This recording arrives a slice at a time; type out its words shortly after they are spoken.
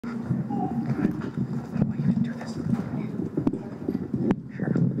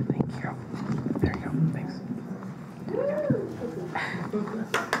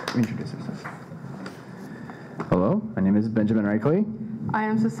is Benjamin Reichley. I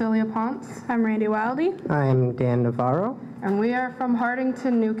am Cecilia Ponce. I'm Randy Wildy. I'm Dan Navarro. And we are from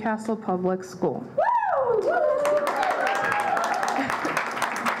Hartington-Newcastle Public School.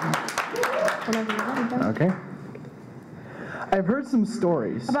 Okay. I've heard some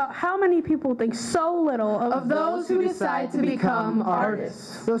stories about how many people think so little of those who decide to become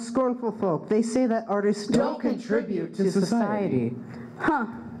artists. Those scornful folk, they say that artists don't contribute to society. Huh.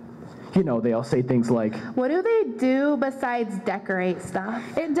 You know, they all say things like, what do they do besides decorate stuff?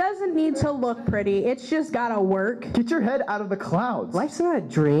 It doesn't need to look pretty. It's just gotta work. get your head out of the clouds. Life's not a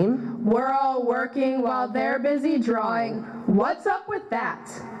dream. We're all working while they're busy drawing. What's up with that?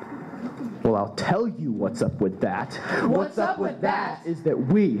 Well, I'll tell you what's up with that. What's up with that is that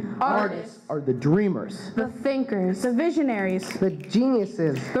we, artists, are the dreamers, the thinkers, the visionaries, the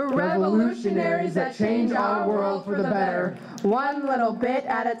geniuses, the revolutionaries that change our world for the better, one little bit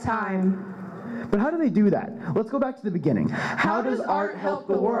at a time. But how do they do that? Let's go back to the beginning. How does art help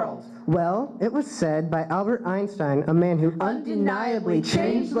the world? Well, it was said by Albert Einstein, a man who undeniably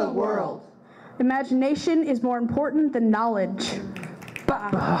changed the world. Imagination is more important than knowledge.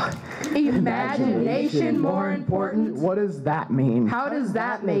 Imagination more important? What does that mean? How does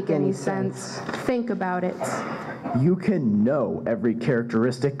that make any sense? Think about it. You can know every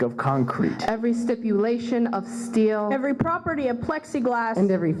characteristic of concrete, Every stipulation of steel, Every property of plexiglass,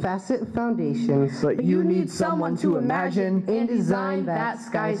 And every facet of foundations. but you need someone to imagine and design that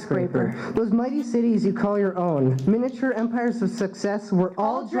skyscraper. Those mighty cities you call your own, miniature empires of success, were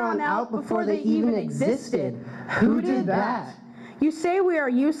all drawn out before they even existed. Who did that? You say we are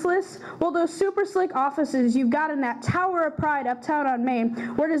useless? Well, those super slick offices you've got in that Tower of Pride uptown on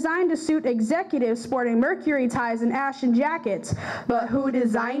Main were designed to suit executives sporting Mercury ties and ashen jackets. But who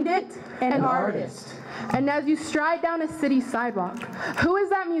designed it? An artist. And as you stride down a city sidewalk, who is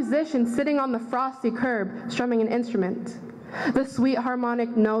that musician sitting on the frosty curb strumming an instrument? The sweet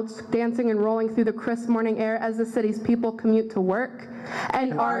harmonic notes dancing and rolling through the crisp morning air as the city's people commute to work?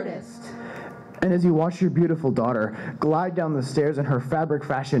 An artist. And as you watch your beautiful daughter glide down the stairs in her fabric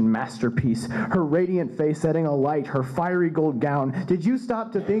fashion masterpiece, her radiant face setting alight her fiery gold gown, did you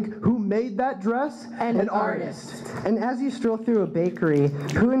stop to think who made that dress? An artist. And as you stroll through a bakery,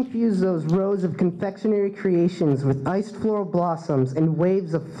 who infused those rows of confectionery creations with iced floral blossoms and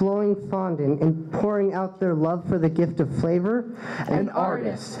waves of flowing fondant and pouring out their love for the gift of flavor? An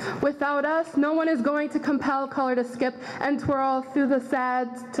artist. Without us, no one is going to compel color to skip and twirl through the sad,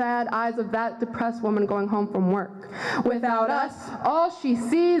 sad eyes of that depressed woman going home from work. Without us, all she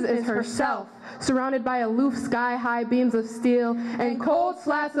sees is herself, surrounded by aloof sky-high beams of steel and cold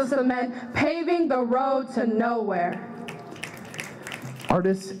slats of cement paving the road to nowhere.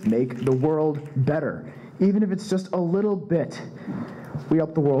 Artists make the world better, even if it's just a little bit. We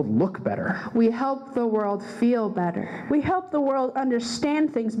help the world look better. We help the world feel better. We help the world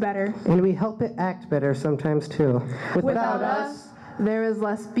understand things better. And we help it act better sometimes too. Without us, there is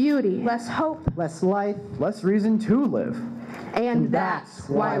less beauty, Less hope. Less life. Less reason to live. and that's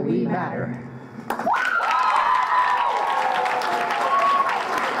why we matter.